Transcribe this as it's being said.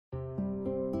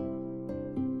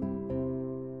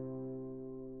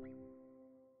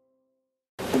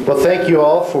Well, thank you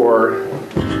all for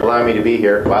allowing me to be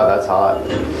here. Wow, that's hot.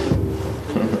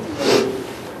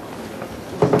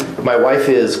 My wife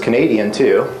is Canadian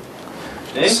too,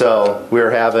 so we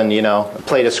were having, a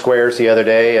plate of squares the other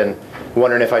day and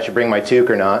wondering if I should bring my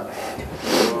toque or not.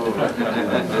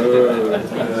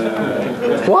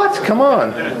 What? Come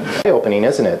on. Eye-opening,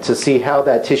 isn't it, to see how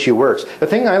that tissue works. The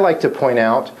thing I like to point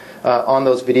out on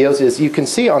those videos is you can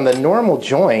see on the normal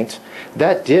joint,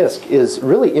 that disc is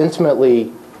really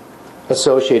intimately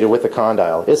associated with the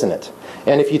condyle, isn't it?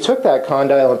 And if you took that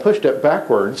condyle and pushed it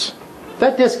backwards,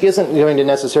 that disc isn't going to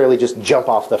necessarily just jump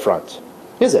off the front,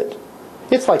 is it?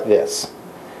 It's like this.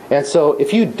 And so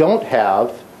if you don't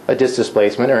have a disc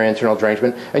displacement or internal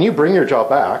derangement, and you bring your jaw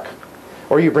back,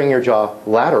 or you bring your jaw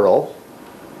lateral,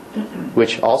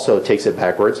 which also takes it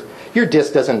backwards, your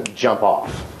disc doesn't jump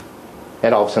off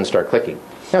and all of a sudden start clicking.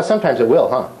 Now sometimes it will,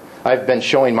 huh? I've been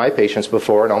showing my patients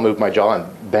before, and I'll move my jaw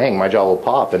and bang, my jaw will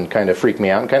pop and kind of freak me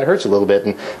out and kind of hurts a little bit,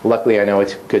 and luckily I know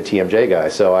it's a good TMJ guy,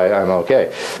 so I'm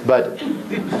okay. But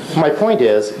my point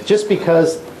is, just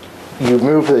because you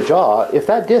move the jaw, if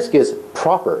that disc is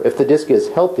proper, if the disc is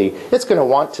healthy, it's going to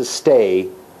want to stay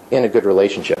in a good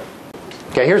relationship.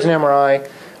 Okay, here's an MRI,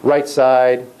 right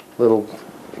side, little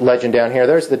legend down here.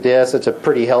 There's the disc. It's a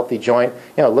pretty healthy joint.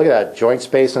 Look at that joint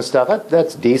space and stuff.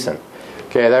 That's decent.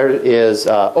 Okay, there is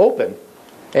open,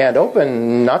 and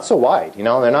open not so wide. They're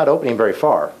not opening very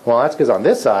far. Well, that's because on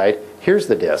this side, here's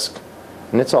the disc,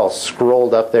 and it's all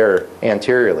scrolled up there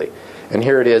anteriorly. And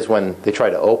here it is when they try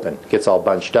to open. It gets all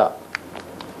bunched up.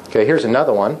 Okay, here's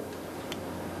another one.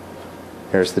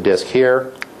 Here's the disc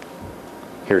here.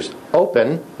 Here's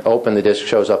open. Open, the disc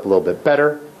shows up a little bit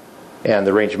better, and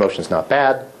the range of motion is not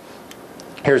bad.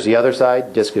 Here's the other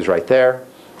side. Disc is right there.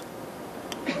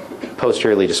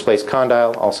 Posteriorly displaced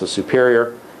condyle, also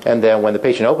superior. And then when the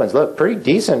patient opens, look, pretty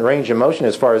decent range of motion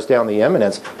as far as down the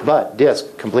eminence, but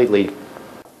disc completely.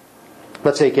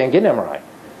 Let's say you can't get an MRI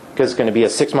because it's going to be a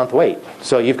 6-month wait.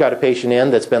 So you've got a patient in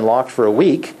that's been locked for a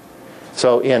week.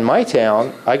 So in my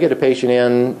town, I get a patient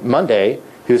in Monday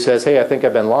who says, hey, I think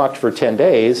I've been locked for 10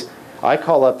 days. I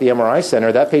call up the MRI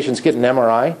center. That patient's getting an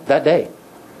MRI that day,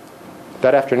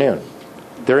 that afternoon.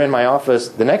 They're in my office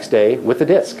the next day with the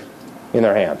disc in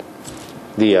their hand.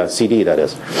 The CD, that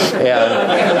is. And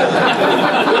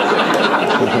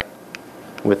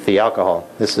with the alcohol.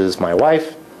 This is my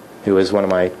wife, who is one of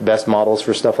my best models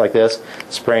for stuff like this.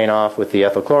 Spraying off with the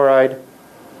ethyl chloride,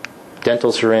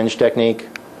 dental syringe technique.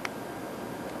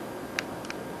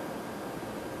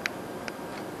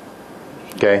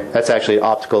 Okay, that's actually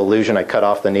optical illusion. I cut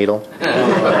off the needle.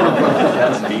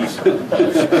 That's deep.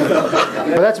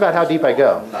 But that's about how deep I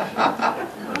go.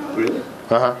 Really?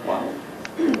 Uh-huh. Wow.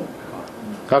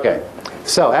 Okay,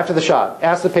 so after the shot,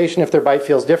 ask the patient if their bite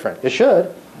feels different. It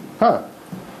should, huh?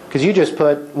 Because you just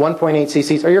put 1.8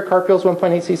 cc's. Are your carpals 1.8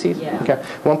 cc's? Yeah. Okay,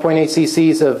 1.8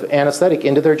 cc's of anesthetic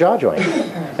into their jaw joint.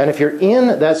 And if you're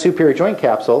in that superior joint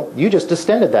capsule, you just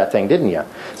distended that thing, didn't you?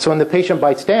 So when the patient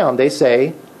bites down, they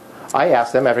say, I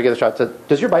ask them after I get the shot,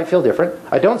 does your bite feel different?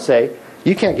 I don't say,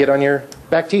 you can't get on your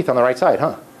back teeth on the right side,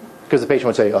 huh? Because the patient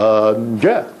would say,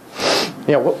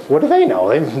 yeah. What do they know?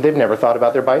 They've never thought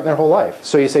about their bite in their whole life.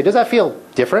 So you say, does that feel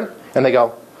different? And they go,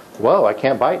 whoa, I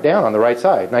can't bite down on the right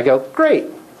side. And I go, great.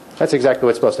 That's exactly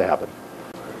what's supposed to happen.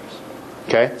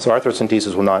 Okay, so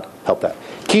arthrocentesis will not help that.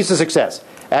 Keys to success.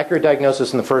 Accurate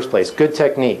diagnosis in the first place. Good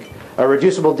technique. A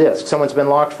reducible disc. Someone's been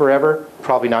locked forever,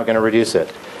 probably not going to reduce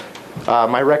it.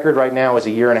 My record right now is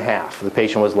 1.5 years. The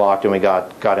patient was locked and we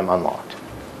got him unlocked.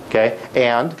 Okay,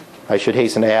 and I should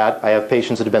hasten to add, I have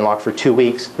patients that have been locked for 2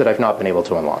 weeks that I've not been able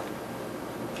to unlock.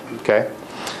 Okay?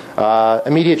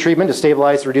 Immediate treatment to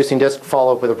stabilize the reducing disc,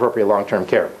 follow up with appropriate long-term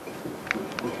care.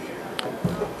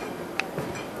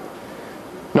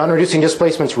 Non-reducing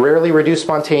displacements rarely reduce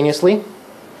spontaneously,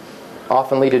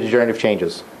 often lead to degenerative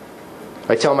changes.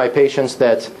 I tell my patients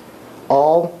that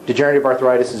all degenerative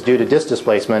arthritis is due to disc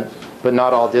displacement, but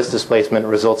not all disc displacement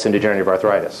results in degenerative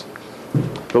arthritis.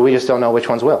 But we just don't know which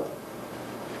ones will.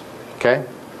 Okay?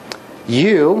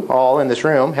 You, all in this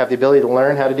room, have the ability to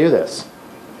learn how to do this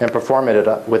and perform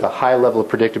it with a high level of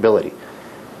predictability.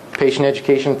 Patient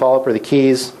education, follow-up are the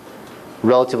keys.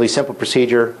 Relatively simple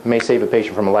procedure may save a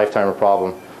patient from a lifetime of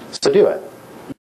problem. So do it.